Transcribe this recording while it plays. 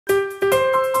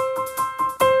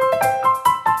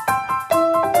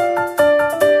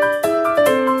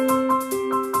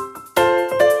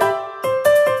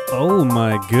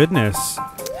goodness.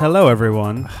 Hello,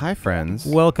 everyone. Hi, friends.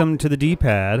 Welcome to the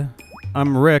D-Pad.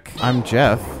 I'm Rick. I'm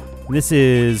Jeff. This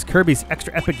is Kirby's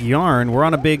Extra Epic Yarn. We're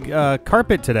on a big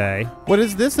carpet today. What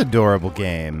is this adorable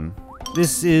game?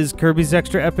 This is Kirby's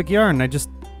Extra Epic Yarn. I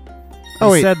just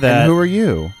wait, said that. And who are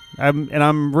you?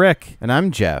 I'm Rick. And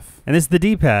I'm Jeff. And this is the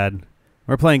D-Pad.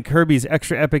 We're playing Kirby's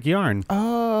Extra Epic Yarn.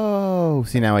 Oh,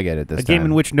 see, now I get it this time. A game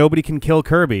in which nobody can kill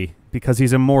Kirby because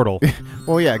he's immortal.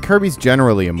 Well, yeah, Kirby's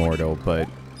generally immortal, but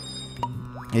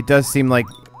it does seem like...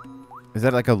 Is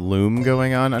that like a loom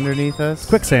going on underneath us?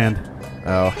 Quicksand.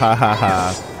 Oh, ha ha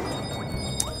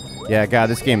ha. Yeah, God,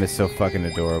 this game is so fucking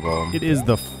adorable. It is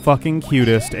the fucking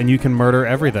cutest, and you can murder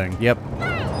everything. Yep.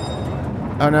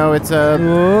 Oh no, it's a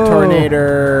Whoa.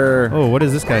 tornado. Oh, what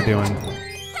is this guy doing?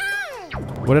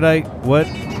 What?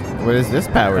 What is this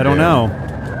power I don't do? know.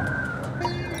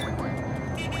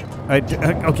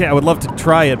 Okay, I would love to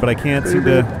try it, but I can't seem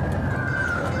to...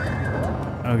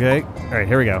 Okay. All right,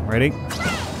 here we go. Ready?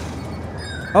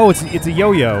 Oh, it's a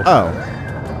yo-yo.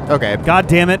 Oh. Okay. God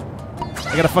damn it.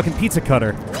 I got a fucking pizza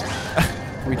cutter.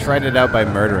 We tried it out by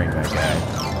murdering that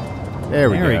guy. There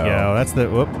we go. That's the...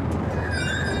 Whoop.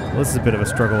 Well, this is a bit of a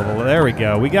struggle. There we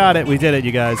go. We got it. We did it,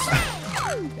 you guys.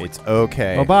 It's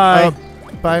okay. Oh, bye.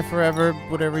 Oh, bye forever,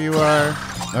 whatever you are.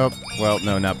 Oh, well,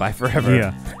 no, not bye forever.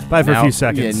 Yeah. Bye for a few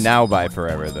seconds. Yeah, now bye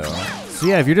forever, though. So,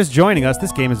 yeah, if you're just joining us,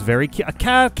 this game is very cute.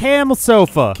 A camel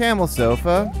sofa. Camel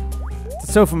sofa. It's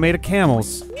a sofa made of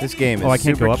camels. This game is I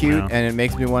can't super go up cute, now. and it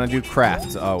makes me want to do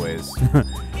crafts always.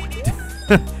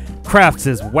 Crafts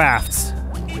is wafts.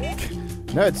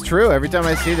 No, it's true. Every time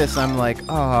I see this, I'm like,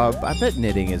 oh, I bet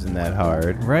knitting isn't that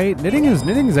hard. Right? Knitting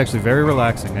is actually very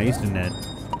relaxing. I used to knit.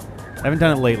 I haven't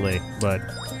done it lately, but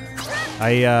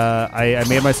I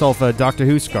made myself a Doctor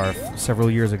Who scarf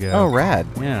several years ago. Oh, rad.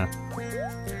 Yeah.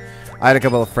 I had a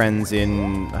couple of friends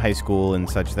in high school and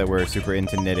such that were super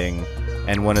into knitting,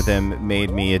 and one of them made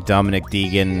me a Dominic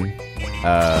Deegan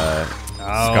scarf.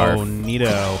 Oh,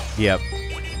 neato. Yep.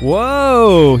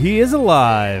 Whoa, he is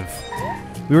alive.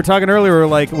 We were talking earlier, we were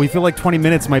like, we feel like 20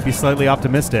 minutes might be slightly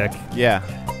optimistic. Yeah.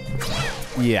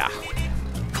 Yeah.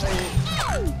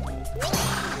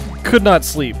 Could not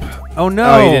sleep. Oh,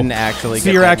 no. Oh, you didn't actually So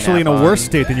get you're that actually in nap a on. worse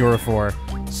state than you were before.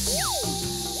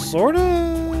 Sorta.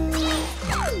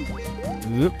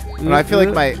 And I feel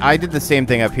like I did the same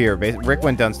thing up here. Rick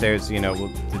went downstairs,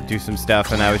 to do some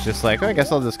stuff, and I was just like, oh, I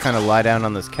guess I'll just kind of lie down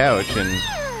on this couch, and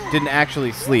didn't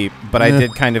actually sleep, but I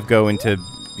did kind of go into,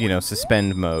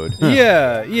 suspend mode.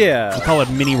 Yeah, yeah. We call it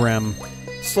mini REM.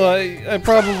 So I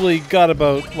probably got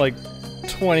about, like,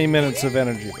 20 minutes of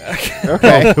energy back.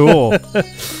 Okay. Cool.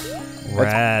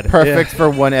 Rad. Perfect for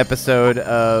one episode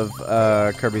of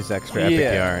Kirby's Extra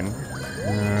Epic Yarn.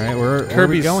 All right, where are we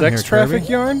Kirby's going sex here, traffic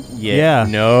Kirby? yarn? Yeah.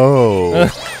 No.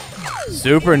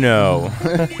 Super no.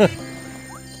 All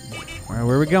right,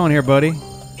 where are we going here, buddy?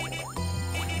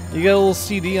 You got a little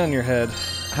CD on your head.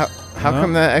 How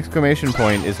come that exclamation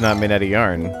point is not made out of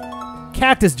yarn?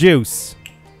 Cactus juice.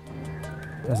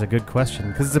 That's a good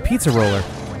question, because it's a pizza roller.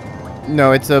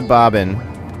 No, it's a bobbin.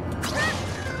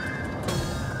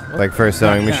 Like for a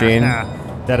sewing machine.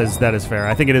 That is fair.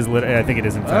 I think it is. I think it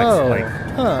is in fact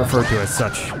Oh, referred to as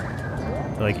such,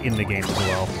 like in the game as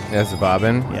well. That's a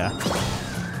bobbin. Yeah.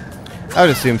 I would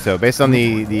assume so, based on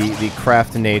the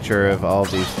craft nature of all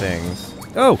these things.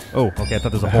 Oh. Okay. I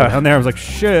thought there was a hole down there. I was like,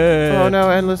 shit. Oh no,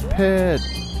 endless pit.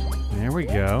 There we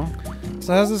go.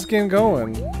 So how's this game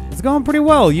going? It's going pretty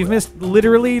well. You've missed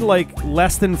literally like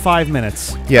less than 5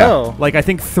 minutes. Yeah. Oh. Like I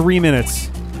think 3 minutes.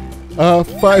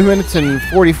 5 minutes and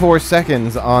 44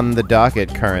 seconds on the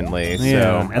docket currently.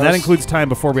 Yeah. So. And that includes time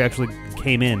before we actually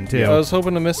came in too. I was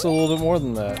hoping to miss a little bit more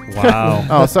than that. Wow.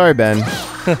 Oh, sorry, Ben.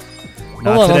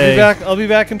 Not Hold on, today. I'll be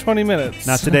back in 20 minutes.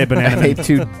 Not today, I Banana. hate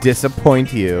to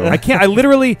disappoint you. I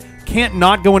literally can't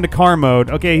not go into car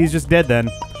mode. Okay, he's just dead then.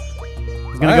 I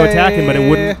was gonna go attack him, but it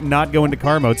wouldn't not go into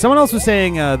car mode. Someone else was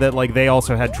saying that like they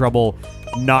also had trouble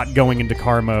not going into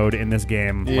car mode in this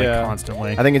game like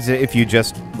constantly. I think it's if you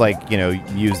just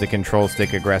use the control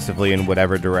stick aggressively in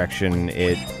whatever direction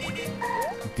it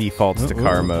defaults to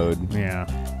car mode. Yeah.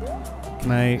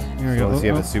 Can I? Here we go. Unless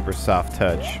you have a super soft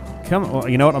touch. Come. Well,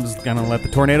 you know what? I'm just gonna let the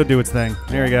tornado do its thing.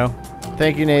 There we go.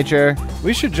 Thank you, nature.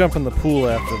 We should jump in the pool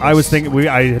after this. I was thinking.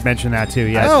 I had mentioned that too.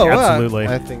 Yes, Oh, wow. absolutely.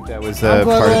 I think that was I'm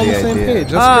glad part we're of on the the same idea. page.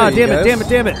 That's great,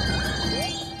 damn it.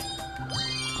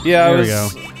 Yeah, There I we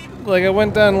was like, I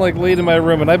went down like late in my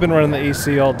room, and I've been running the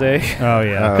AC all day Oh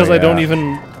yeah. because Oh, I don't yeah.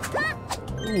 even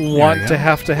want to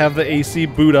have the AC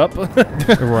boot up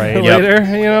Right. later,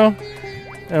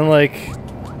 And like,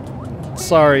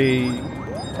 sorry,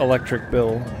 electric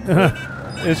bill.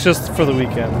 It's just for the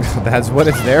weekend. That's what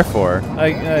it's there for.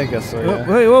 I guess so, yeah.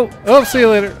 Wait, whoa. Oh, see you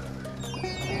later.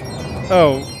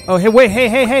 Oh. Oh, hey, wait,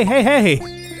 hey.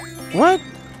 What?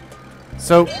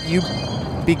 So you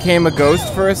became a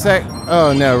ghost for a sec?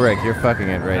 Oh no, Rick, you're fucking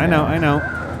it right now. I know.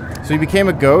 So you became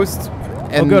a ghost?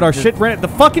 And Oh, good, our shit ran. The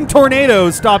fucking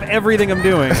tornadoes stop everything I'm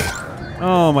doing.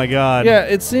 Oh my god. Yeah,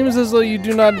 it seems as though you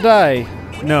do not die.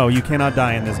 No, you cannot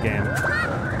die in this game.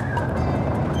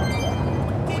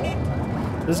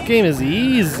 This game is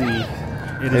easy.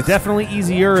 It is definitely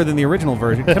easier than the original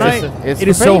version. Can I? It's It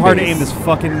is for so hard to babies. aim this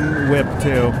fucking whip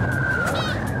too.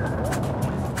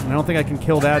 And I don't think I can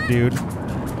kill that dude.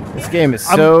 This game is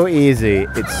so easy.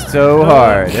 It's so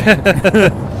hard.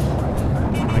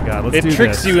 Oh my god, let's do It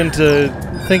tricks this. you into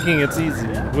thinking it's easy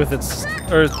with its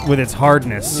with its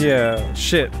hardness. yeah,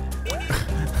 shit.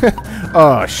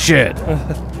 Oh shit.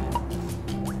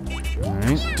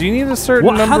 Do you need a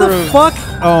certain How number the of fuck?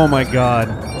 Oh my god.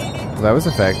 Well, that was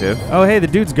effective. Oh hey, the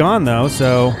dude's gone though,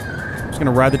 so I'm just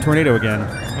gonna ride the tornado again.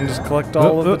 and just collect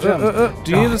all of the gems?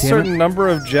 Do you need a certain number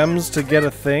of gems to get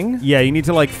a thing? Yeah, you need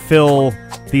to like fill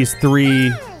these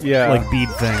 3 Yeah. like bead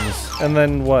things. And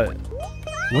then what?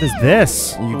 What is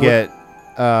this? You get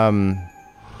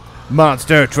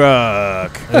monster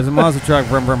truck. There's a monster truck.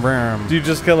 Brum, brum, brum. Do you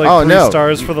just get like Oh 3 no.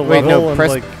 stars for the Wait, level no, and press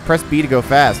like press B to go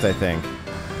fast, I think.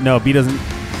 No, B doesn't.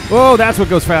 Oh, that's what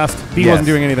goes fast. B Yes, wasn't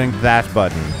doing anything. That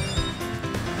button.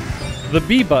 the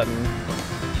B button?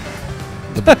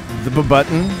 The B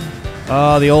button.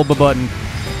 Oh, the old button.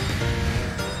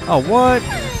 Oh, what?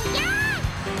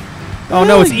 Oh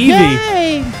no, it's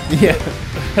Eevee. Yeah.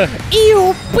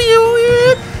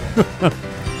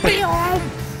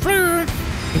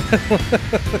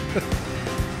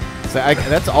 So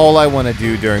that's all I want to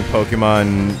do during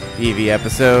Pokemon Eevee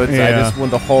episodes. I Yeah. just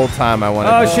want the whole time I want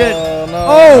to. Oh shit. Oh, no.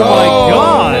 Oh my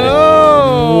god.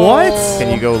 no. What?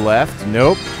 Can you go left?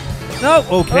 Nope. No.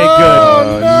 Okay,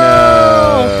 Oh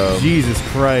no. good. Jesus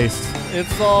Christ.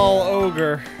 It's all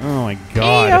ogre. Oh my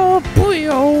god.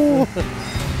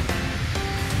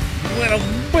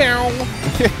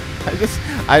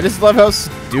 I just love how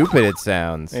stupid it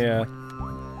sounds. Yeah.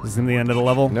 This is in the end of the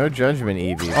level. No judgment,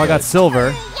 Eevee. Oh, I got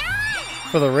silver.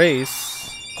 For the race.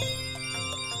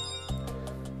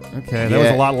 Okay, that was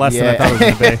a lot less than I thought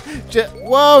it was going to be.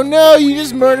 Whoa, no, you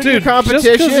just murdered your Dude, just 'cause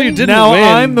competition. you didn't Now win.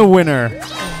 I'm the winner.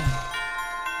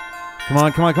 Come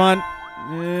on, come on, come on.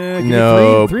 Give me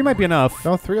No. 3 might be enough.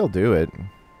 No, 3 will do it.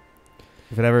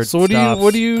 If it ever So what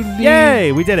stops. do you need?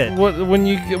 Yay, we did it.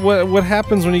 What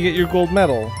happens when you get your gold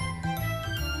medal?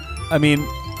 I mean,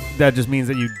 that just means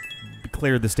that you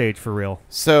cleared the stage for real.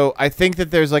 So I think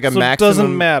that there's like a So it maximum.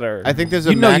 doesn't matter. I think there's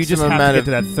a You know, maximum you just have to amount get of.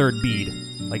 to that 3rd bead.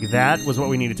 Like that was what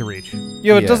we needed to reach.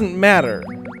 Yeah, it Yeah. doesn't matter.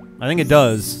 I think it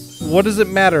does. What does it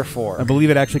matter for? I believe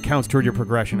it actually counts toward your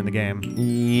progression in the game.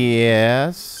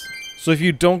 Yes. So if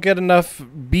you don't get enough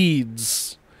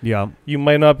beads, Yeah. you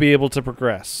might not be able to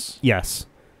progress. Yes.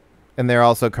 And they're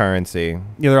also currency.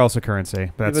 Yeah, they're also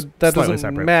currency, but that's But that slightly doesn't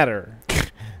separate. matter.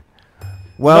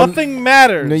 Well, Nothing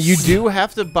matters. no, you do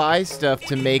have to buy stuff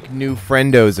to make new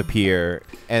friendos appear,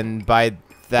 and by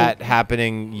that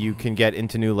happening, you can get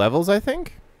into new levels. I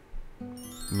think.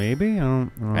 Maybe? I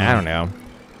don't know.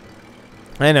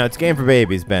 I know it's a game for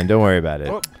babies, Ben. Don't worry about it.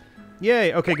 Oh.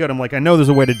 Yay. Okay, good. I'm like, I know there's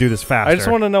a way to do this faster. I just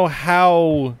want to know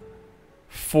how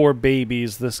for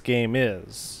babies this game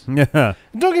is. Yeah.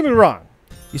 Don't get me wrong.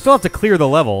 You still have to clear the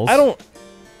levels. I don't.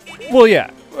 Well, yeah.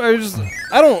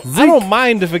 I don't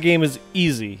mind if a game is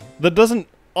easy. That doesn't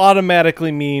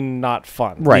automatically mean not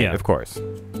fun. Right, Yeah. of course.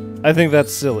 I think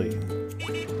that's silly.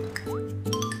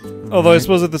 Although I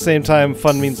suppose at the same time,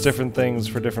 fun means different things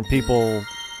for different people.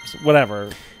 Whatever.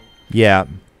 Yeah.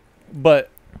 But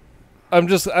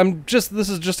this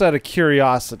is just out of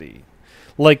curiosity.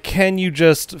 Like, can you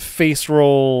just face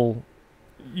roll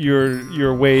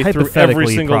your way through every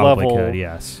you single probably level? could,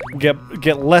 yes.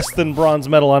 Get less than bronze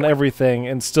medal on everything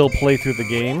and still play through the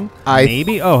game? I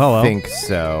Maybe? Oh, hello. think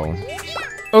so.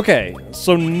 Okay,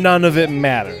 so none of it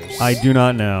matters. I do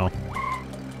not know.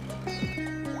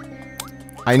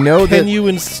 I know Can that. you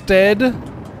instead?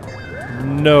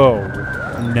 No.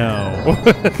 No.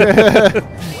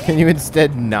 Can you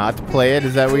instead not play it?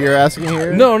 Is that what you're asking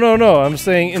here? No. I'm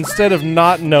saying instead of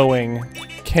not knowing,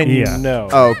 can Yeah. you know?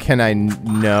 Oh, can I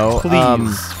know?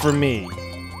 Please, for me.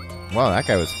 Wow, that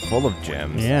guy was full of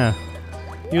gems. Yeah.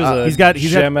 He was a he's got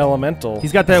gem elemental.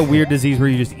 He's got that weird disease where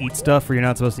you just eat stuff where you're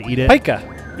not supposed to eat it. Pika.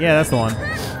 Yeah, that's the one.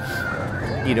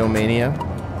 Edomania.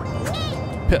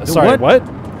 Sorry, what?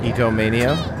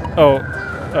 Edomania. Oh.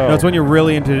 No, it's when you're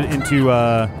really into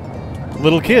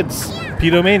little kids.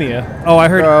 Pedomania. Oh, I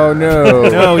heard. Oh no.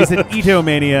 No, he said Ito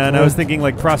Mania, and I was thinking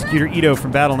like Prosecutor Ito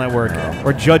from Battle Network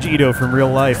or Judge Ito from real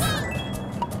life.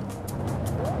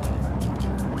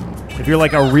 If you're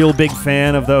like a real big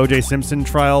fan of the O.J. Simpson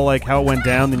trial, like how it went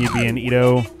down, then you'd be an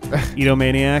Ito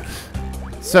maniac.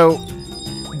 So,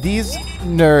 these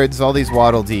nerds, all these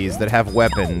Waddle Dees that have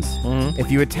weapons, if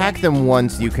you attack them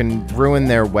once, you can ruin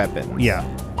their weapons. Yeah.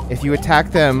 If you attack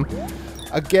them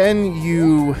again,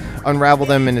 you unravel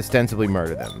them and ostensibly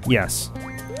murder them. Yes.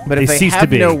 But if they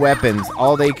have no weapons,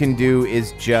 all they can do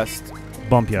is just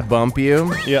bump you. Bump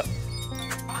you? Yep.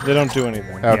 They don't do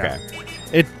anything. Okay.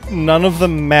 None of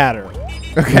them matter.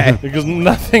 Okay. Because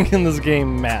nothing in this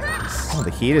game matters. Oh,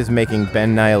 the heat is making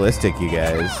Ben nihilistic, you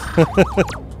guys.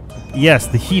 Yes,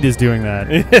 the heat is doing that.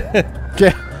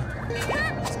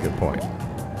 That's a good point.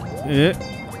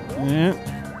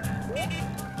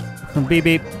 Beep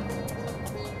beep.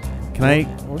 Can I?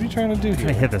 What are you trying to do here? Can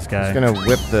I hit this guy? Just gonna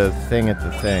whip the thing at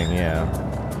the thing, yeah.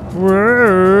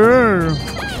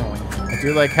 I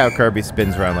do like how Kirby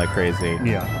spins around like crazy.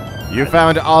 Yeah. You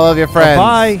found all of your friends. Oh,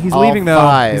 bye. He's all leaving, though.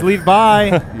 5. He's leaving.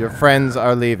 Bye. Your friends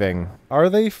are leaving. Are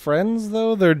they friends,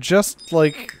 though? They're just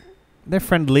like... They're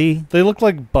friendly. They look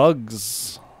like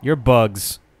bugs. You're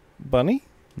bugs. Bunny?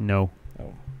 No.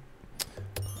 Oh.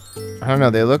 I don't know.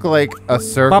 They look like a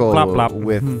circle Blop, blop, blop.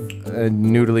 with a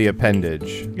noodly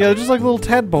appendage. Yeah, they're just like little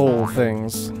tadpole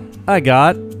things. I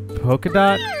got polka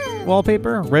dot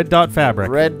wallpaper, red dot fabric.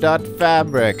 Red dot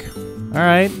fabric. All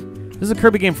right. This is a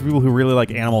Kirby game for people who really like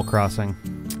Animal Crossing.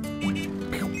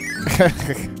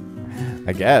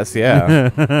 I guess,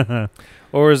 yeah.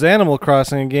 Or is Animal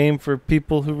Crossing a game for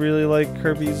people who really like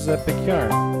Kirby's Epic Yarn?